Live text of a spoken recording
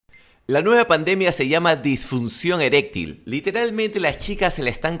La nueva pandemia se llama disfunción eréctil. Literalmente las chicas se la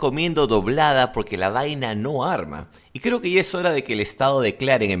están comiendo doblada porque la vaina no arma. Y creo que ya es hora de que el Estado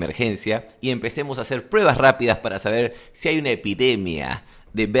declare en emergencia y empecemos a hacer pruebas rápidas para saber si hay una epidemia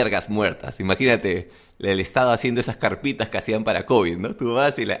de vergas muertas. Imagínate el Estado haciendo esas carpitas que hacían para COVID, ¿no? Tú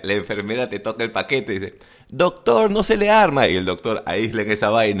vas y la enfermera te toca el paquete y dice, doctor, no se le arma. Y el doctor, aíslen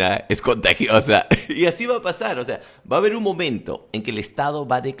esa vaina, es contagiosa. Y así va a pasar, o sea, va a haber un momento en que el Estado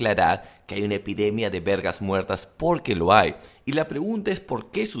va a declarar que hay una epidemia de vergas muertas porque lo hay. Y la pregunta es,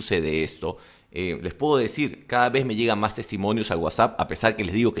 ¿por qué sucede esto? Les puedo decir, cada vez me llegan más testimonios al WhatsApp, a pesar que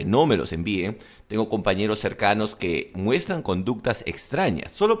les digo que no me los envíen. Tengo compañeros cercanos que muestran conductas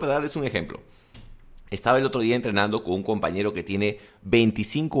extrañas. Solo para darles un ejemplo. Estaba el otro día entrenando con un compañero que tiene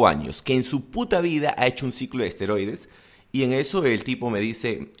 25 años, que en su puta vida ha hecho un ciclo de esteroides. Y en eso el tipo me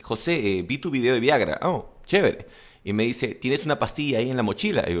dice, José, vi tu video de Viagra. Oh, chévere. Y me dice, ¿tienes una pastilla ahí en la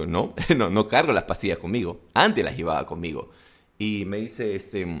mochila? Y digo, no, no cargo las pastillas conmigo. Antes las llevaba conmigo. Y me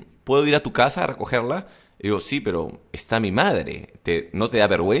dice, ¿puedo ir a tu casa a recogerla? Y digo, sí, pero está mi madre. ¿No te da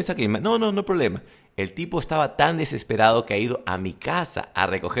vergüenza que mi madre? No hay problema. El tipo estaba tan desesperado que ha ido a mi casa a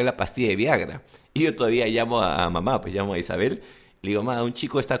recoger la pastilla de Viagra. Y yo todavía llamo a mamá, pues llamo a Isabel. Le digo, mamá, un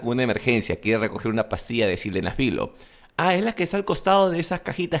chico está con una emergencia, quiere recoger una pastilla de sildenafilo. Ah, es la que está al costado de esas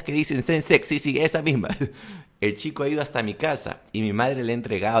cajitas que dicen Sensex. Sí, esa misma. El chico ha ido hasta mi casa y mi madre le ha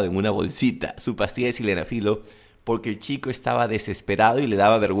entregado en una bolsita su pastilla de sildenafilo porque el chico estaba desesperado y le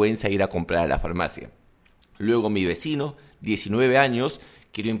daba vergüenza ir a comprar a la farmacia. Luego mi vecino, 19 años,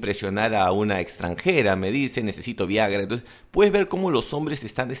 quiero impresionar a una extranjera, me dice, necesito Viagra. Entonces, puedes ver cómo los hombres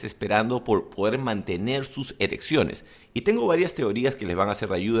están desesperando por poder mantener sus erecciones. Y tengo varias teorías que les van a ser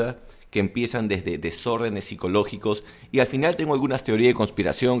de ayuda, que empiezan desde desórdenes psicológicos. Y al final tengo algunas teorías de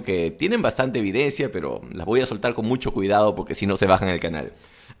conspiración que tienen bastante evidencia, pero las voy a soltar con mucho cuidado porque si no se bajan el canal.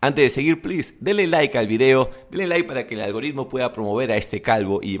 Antes de seguir, please, denle like al video, denle like para que el algoritmo pueda promover a este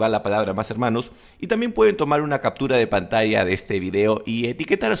calvo y llevar la palabra a más hermanos. Y también pueden tomar una captura de pantalla de este video y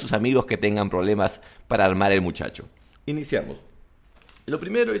etiquetar a sus amigos que tengan problemas para armar el muchacho. Iniciamos. Lo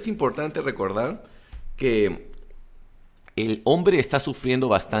primero es importante recordar que el hombre está sufriendo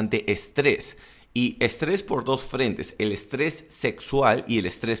bastante estrés. Y estrés por dos frentes, el estrés sexual y el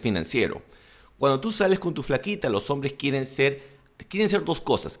estrés financiero. Cuando tú sales con tu flaquita, los hombres quieren ser dos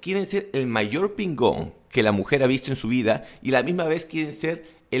cosas. Quieren ser el mayor pingón que la mujer ha visto en su vida y a la misma vez quieren ser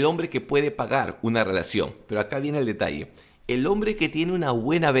el hombre que puede pagar una relación. Pero acá viene el detalle. El hombre que tiene una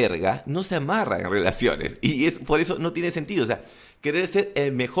buena verga no se amarra en relaciones y por eso no tiene sentido. O sea, querer ser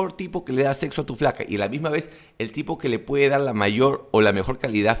el mejor tipo que le da sexo a tu flaca y a la misma vez el tipo que le puede dar la mayor o la mejor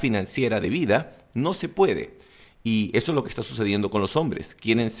calidad financiera de vida, no se puede. Y eso es lo que está sucediendo con los hombres.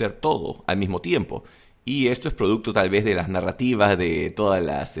 Quieren ser todo al mismo tiempo. Y esto es producto tal vez de las narrativas de todas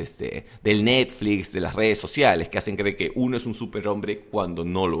las, del Netflix, de las redes sociales, que hacen creer que uno es un superhombre cuando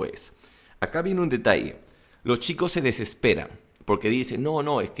no lo es. Acá viene un detalle. Los chicos se desesperan porque dicen,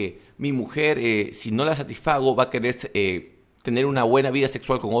 no, es que mi mujer, si no la satisfago, va a querer tener una buena vida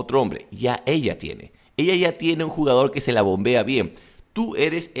sexual con otro hombre. Ya ella tiene. Ella ya tiene un jugador que se la bombea bien. Tú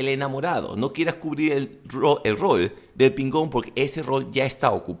eres el enamorado. No quieras cubrir el rol del pingón porque ese rol ya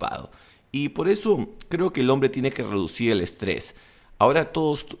está ocupado. Y por eso creo que el hombre tiene que reducir el estrés. Ahora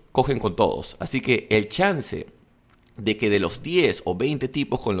todos cogen con todos. Así que el chance de que de los 10 o 20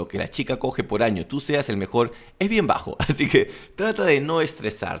 tipos con lo que la chica coge por año tú seas el mejor es bien bajo. Así que trata de no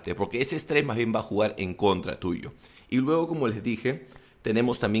estresarte porque ese estrés más bien va a jugar en contra tuyo. Y luego, como les dije,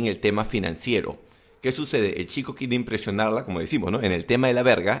 tenemos también el tema financiero. ¿Qué sucede? El chico quiere impresionarla, como decimos, ¿no? En el tema de la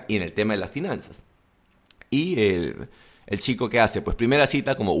verga y en el tema de las finanzas. Y el chico, ¿qué hace? Pues primera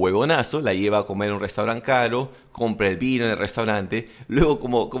cita como huevonazo, la lleva a comer a un restaurante caro, compra el vino en el restaurante, luego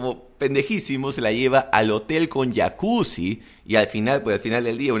como pendejísimo se la lleva al hotel con jacuzzi y al final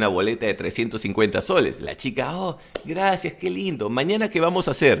del día una boleta de 350 soles. La chica, oh, gracias, qué lindo, mañana ¿qué vamos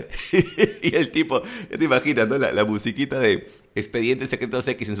a hacer? Y el tipo, ya te imaginas, ¿no? La musiquita de Expedientes Secretos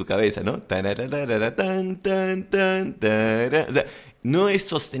X en su cabeza, ¿no? O sea, no es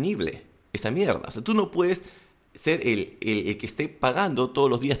sostenible esta mierda. O sea, tú no puedes ser el que esté pagando todos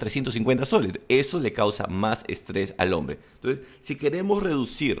los días 350 soles. Eso le causa más estrés al hombre. Entonces, si queremos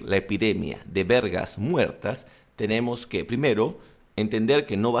reducir la epidemia de vergas muertas, tenemos que, primero, entender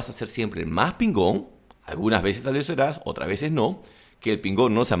que no vas a ser siempre el más pingón. Algunas veces tal vez serás, otras veces no. Que el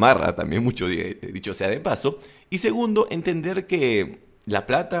pingón no se amarra, también mucho dicho sea de paso. Y segundo, entender que la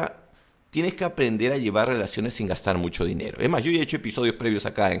plata tienes que aprender a llevar relaciones sin gastar mucho dinero. Es más, yo ya he hecho episodios previos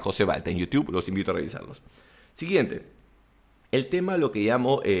acá en José Balta, en YouTube, los invito a revisarlos. Siguiente, el tema lo que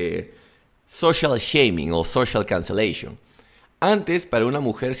llamo social shaming o social cancellation. Antes, para una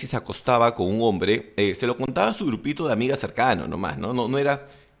mujer si se acostaba con un hombre, se lo contaba a su grupito de amigas cercano nomás, ¿no? No era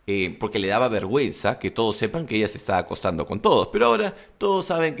porque le daba vergüenza que todos sepan que ella se estaba acostando con todos. Pero ahora todos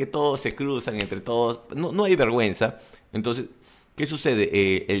saben que todos se cruzan entre todos, no hay vergüenza. Entonces, ¿qué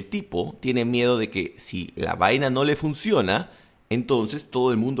sucede? El tipo tiene miedo de que si la vaina no le funciona, entonces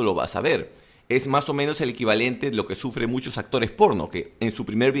todo el mundo lo va a saber. Es más o menos el equivalente de lo que sufren muchos actores porno, que en su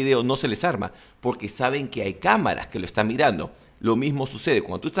primer video no se les arma, porque saben que hay cámaras que lo están mirando. Lo mismo sucede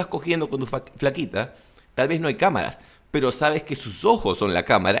cuando tú estás cogiendo con tu flaquita, tal vez no hay cámaras, pero sabes que sus ojos son la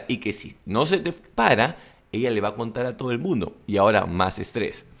cámara y que si no se te para, ella le va a contar a todo el mundo. Y ahora más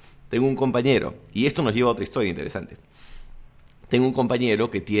estrés. Tengo un compañero, y esto nos lleva a otra historia interesante. Tengo un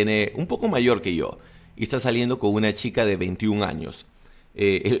compañero que tiene un poco mayor que yo y está saliendo con una chica de 21 años.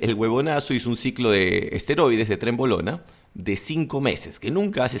 El huevonazo hizo un ciclo de esteroides de trembolona de 5 meses, que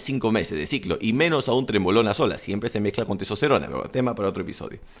nunca hace 5 meses de ciclo, y menos aún trembolona sola, siempre se mezcla con testosterona, pero tema para otro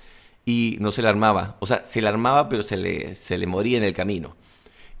episodio. Y no se la armaba, o sea, se la armaba pero se le moría en el camino.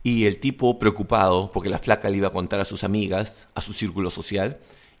 Y el tipo preocupado porque la flaca le iba a contar a sus amigas, a su círculo social.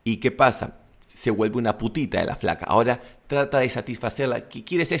 ¿Y qué pasa? Se vuelve una putita de la flaca. Ahora trata de satisfacerla.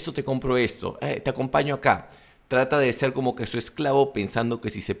 ¿Quieres esto? Te compro esto. Te acompaño acá. Trata de ser como que su esclavo pensando que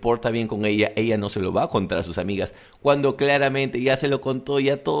si se porta bien con ella, ella no se lo va a contar a sus amigas. Cuando claramente ya se lo contó,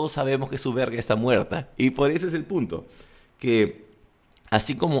 ya todos sabemos que su verga está muerta. Y por eso es el punto. Que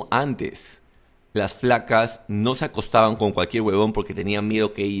así como antes las flacas no se acostaban con cualquier huevón porque tenían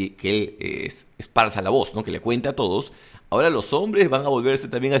miedo que él esparza la voz, ¿no? Que le cuente a todos. Ahora los hombres van a volverse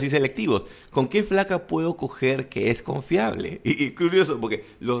también así selectivos. ¿Con qué flaca puedo coger que es confiable? Y curioso porque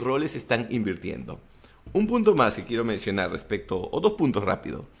los roles se están invirtiendo. Un punto más que quiero mencionar respecto, o 2 puntos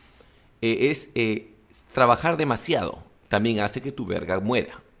rápidos, es trabajar demasiado también hace que tu verga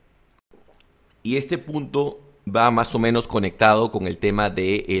muera. Y este punto va más o menos conectado con el tema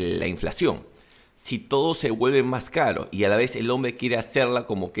de la inflación. Si todo se vuelve más caro y a la vez el hombre quiere hacerla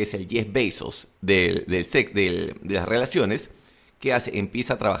como que es el Jeff Bezos de las relaciones, ¿qué hace?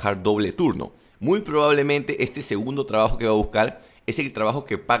 Empieza a trabajar doble turno. Muy probablemente este segundo trabajo que va a buscar es el trabajo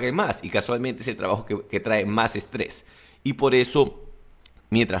que pague más y casualmente es el trabajo que trae más estrés. Y por eso,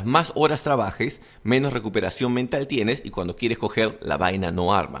 mientras más horas trabajes, menos recuperación mental tienes y cuando quieres coger, la vaina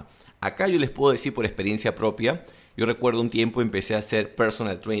no arma. Acá yo les puedo decir por experiencia propia. Yo recuerdo un tiempo empecé a hacer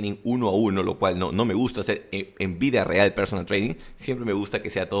personal training 1 a 1, lo cual no me gusta hacer en vida real personal training. Siempre me gusta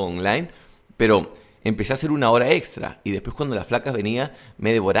que sea todo online, pero empecé a hacer 1 hora extra y después cuando las flacas venía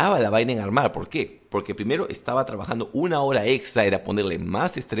me devoraba la vaina en armar. ¿Por qué? Porque primero estaba trabajando 1 hora extra, era ponerle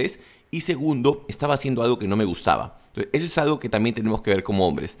más estrés, y segundo, estaba haciendo algo que no me gustaba. Entonces, eso es algo que también tenemos que ver como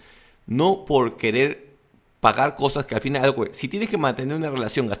hombres. No por querer pagar cosas que al final, si tienes que mantener una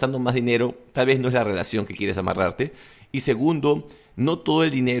relación gastando más dinero, tal vez no es la relación que quieres amarrarte. Y segundo, no todo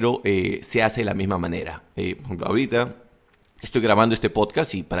el dinero se hace de la misma manera. Por ejemplo, ahorita estoy grabando este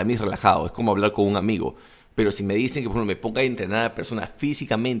podcast y para mí es relajado, es como hablar con un amigo. Pero si me dicen que por ejemplo, me ponga a entrenar a la persona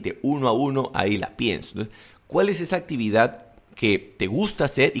físicamente 1 a 1, ahí la pienso. Entonces, ¿cuál es esa actividad que te gusta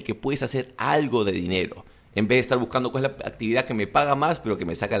hacer y que puedes hacer algo de dinero? En vez de estar buscando cuál es la actividad que me paga más pero que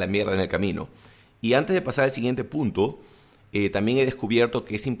me saca la mierda en el camino. Y antes de pasar al siguiente punto, también he descubierto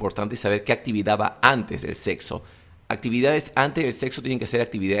que es importante saber qué actividad va antes del sexo. Actividades antes del sexo tienen que ser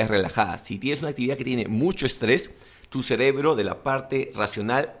actividades relajadas. Si tienes una actividad que tiene mucho estrés, tu cerebro de la parte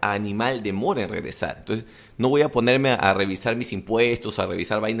racional a animal demora en regresar. Entonces, no voy a ponerme a revisar mis impuestos, a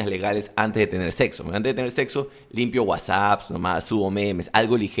revisar vainas legales antes de tener sexo. Antes de tener sexo, limpio WhatsApp, nomás subo memes,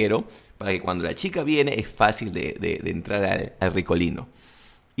 algo ligero, para que cuando la chica viene es fácil de entrar al ricolino.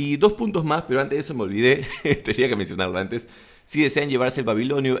 Y 2 puntos más, pero antes de eso me olvidé, tenía que mencionarlo antes. Si desean llevarse el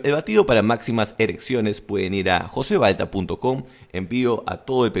babilonio, el batido para máximas erecciones, pueden ir a josebalta.com, envío a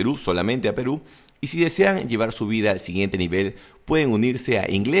todo el Perú, solamente a Perú. Y si desean llevar su vida al siguiente nivel, pueden unirse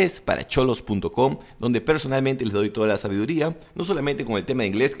a inglesparacholos.com, donde personalmente les doy toda la sabiduría, no solamente con el tema de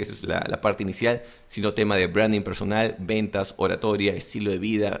inglés, que es la parte inicial, sino tema de branding personal, ventas, oratoria, estilo de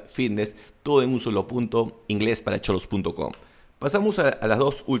vida, fitness, todo en un solo punto, inglesparacholos.com. Pasamos a las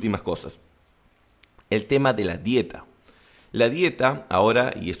 2 últimas cosas. El tema de la dieta. La dieta,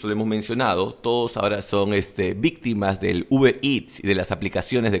 ahora, y esto lo hemos mencionado, todos ahora son víctimas del Uber Eats y de las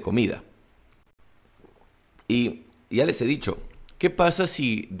aplicaciones de comida. Y ya les he dicho, ¿qué pasa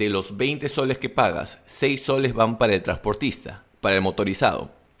si de los 20 soles que pagas, 6 soles van para el transportista, para el motorizado?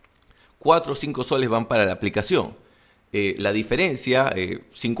 4 o 5 soles van para la aplicación. La diferencia,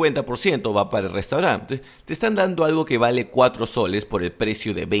 50% va para el restaurante. Entonces, te están dando algo que vale 4 soles por el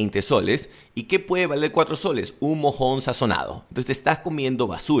precio de 20 soles. ¿Y qué puede valer 4 soles? Un mojón sazonado. Entonces te estás comiendo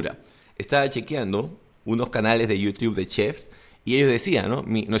basura. Estaba chequeando unos canales de YouTube de chefs Y ellos decían, ¿no?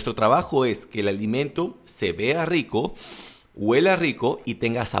 Nuestro trabajo es que el alimento se vea rico, huela rico y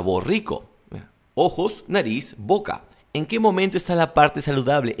tenga sabor rico. Ojos, nariz, boca. ¿En qué momento está la parte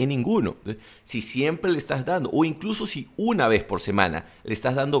saludable? En ninguno. Si siempre le estás dando, o incluso si una vez por semana le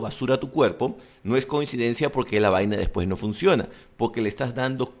estás dando basura a tu cuerpo, no es coincidencia porque la vaina después no funciona, porque le estás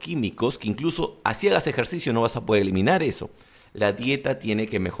dando químicos que incluso así hagas ejercicio no vas a poder eliminar eso. La dieta tiene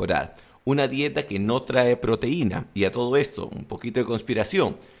que mejorar. Una dieta que no trae proteína. Y a todo esto, un poquito de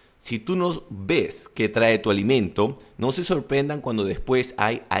conspiración. Si tú no ves qué trae tu alimento, no se sorprendan cuando después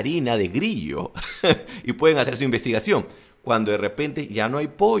hay harina de grillo y pueden hacer su investigación. Cuando de repente ya no hay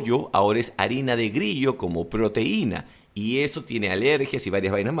pollo, ahora es harina de grillo como proteína. Y eso tiene alergias y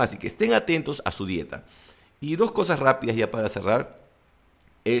varias vainas más. Así que estén atentos a su dieta. Y dos cosas rápidas ya para cerrar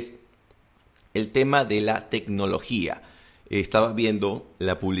es el tema de la tecnología. Estaba viendo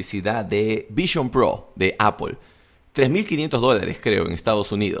la publicidad de Vision Pro de Apple. $3,500 creo en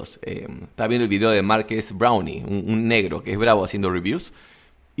Estados Unidos. Estaba viendo el video de Marques Brownie, un negro que es bravo haciendo reviews.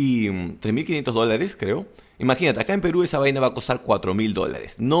 Y $3,500 creo. Imagínate, acá en Perú esa vaina va a costar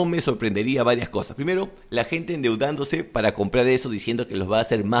 $4,000. No me sorprendería varias cosas. Primero, la gente endeudándose para comprar eso diciendo que los va a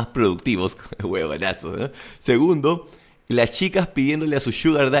hacer más productivos. Huevonazo, ¿no? Segundo, las chicas pidiéndole a su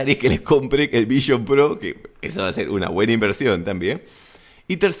sugar daddy que les compre el Vision Pro, que eso va a ser una buena inversión también.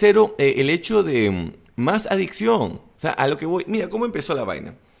 Y tercero, el hecho de más adicción. O sea, a lo que voy. Mira, ¿cómo empezó la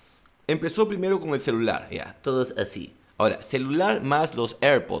vaina? Empezó primero con el celular, ya, todos así. Ahora, celular más los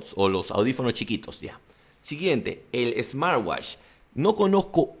AirPods o los audífonos chiquitos, ya. Siguiente, el smartwatch. No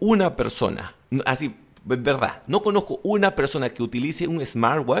conozco una persona, así, verdad, no conozco una persona que utilice un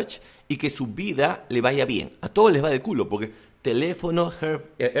smartwatch y que su vida le vaya bien. A todos les va del culo, porque teléfono,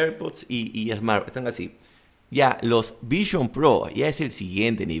 AirPods y Smart están así. Ya, los Vision Pro ya es el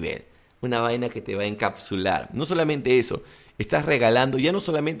siguiente nivel. Una vaina que te va a encapsular. No solamente eso, estás regalando ya no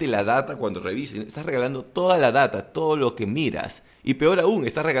solamente la data cuando revises, estás regalando toda la data, todo lo que miras. Y peor aún,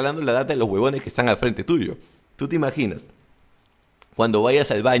 estás regalando la data de los huevones que están al frente tuyo. ¿Tú te imaginas? Cuando vayas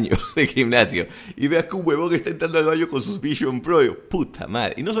al baño de gimnasio y veas que un huevón está entrando al baño con sus Vision Pro, puta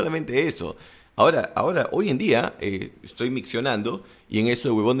madre. Y no solamente eso. Ahora, hoy en día, estoy miccionando y en eso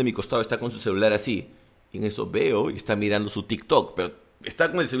el huevón de mi costado está con su celular así. Y en eso veo y está mirando su TikTok, pero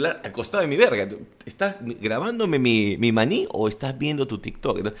está con el celular acostado en mi verga. ¿Estás grabándome mi maní o estás viendo tu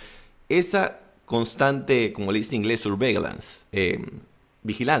TikTok? Esa constante, como le dice en inglés, surveillance,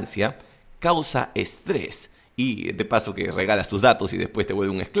 vigilancia, causa estrés. Y de paso que regalas tus datos y después te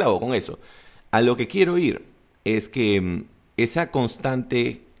vuelve un esclavo con eso. A lo que quiero ir es que esa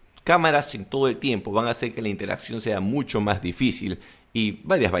constante cámaras en todo el tiempo van a hacer que la interacción sea mucho más difícil y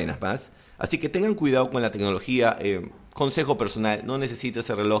varias vainas más. Así que tengan cuidado con la tecnología. Consejo personal, no necesitas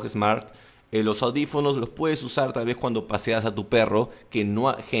el reloj smart. Los audífonos los puedes usar tal vez cuando paseas a tu perro, que no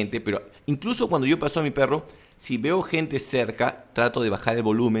hay gente, pero incluso cuando yo paseo a mi perro, si veo gente cerca, trato de bajar el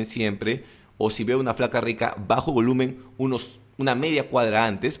volumen siempre, o si veo una flaca rica, bajo volumen una media cuadra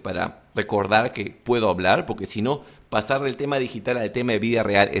antes para recordar que puedo hablar, porque si no, pasar del tema digital al tema de vida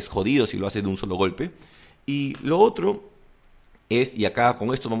real es jodido si lo haces de un solo golpe. Y lo otro es, y acá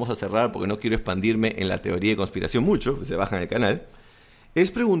con esto vamos a cerrar porque no quiero expandirme en la teoría de conspiración mucho, se baja en el canal,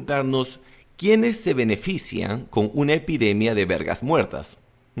 es preguntarnos quiénes se benefician con una epidemia de vergas muertas.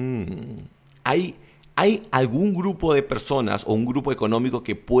 ¿Hay algún grupo de personas o un grupo económico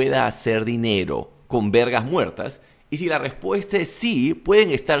que pueda hacer dinero con vergas muertas? Y si la respuesta es sí,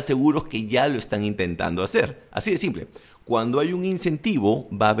 pueden estar seguros que ya lo están intentando hacer. Así de simple. Cuando hay un incentivo,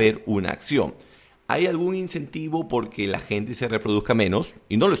 va a haber una acción. ¿Hay algún incentivo porque la gente se reproduzca menos?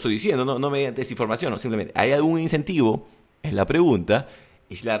 Y no lo estoy diciendo, no mediante desinformación, no, simplemente, ¿hay algún incentivo? Es la pregunta.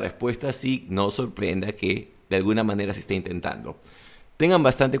 Y si la respuesta es sí, no sorprenda que de alguna manera se esté intentando. Tengan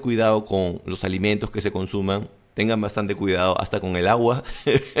bastante cuidado con los alimentos que se consuman. Tengan bastante cuidado hasta con el agua.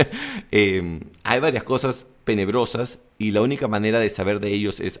 Hay varias cosas tenebrosas y la única manera de saber de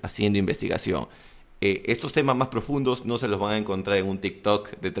ellos es haciendo investigación. Estos temas más profundos no se los van a encontrar en un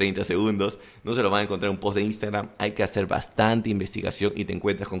TikTok de 30 segundos, no se los van a encontrar en un post de Instagram. Hay que hacer bastante investigación y te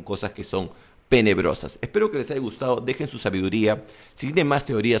encuentras con cosas que son tenebrosas. Espero que les haya gustado, dejen su sabiduría. Si tienen más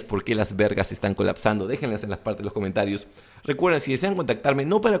teorías por qué las vergas están colapsando, déjenlas en las partes de los comentarios. Recuerden, si desean contactarme,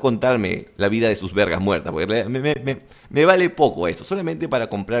 no para contarme la vida de sus vergas muertas, porque me vale poco eso, solamente para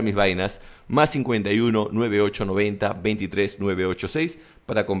comprar mis vainas, más 51 9890 23 986,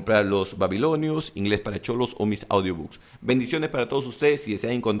 para comprar los Babilonios, Inglés para Cholos o mis audiobooks. Bendiciones para todos ustedes. Si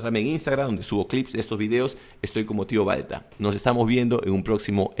desean encontrarme en Instagram, donde subo clips de estos videos, estoy como Tío Balta. Nos estamos viendo en un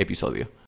próximo episodio.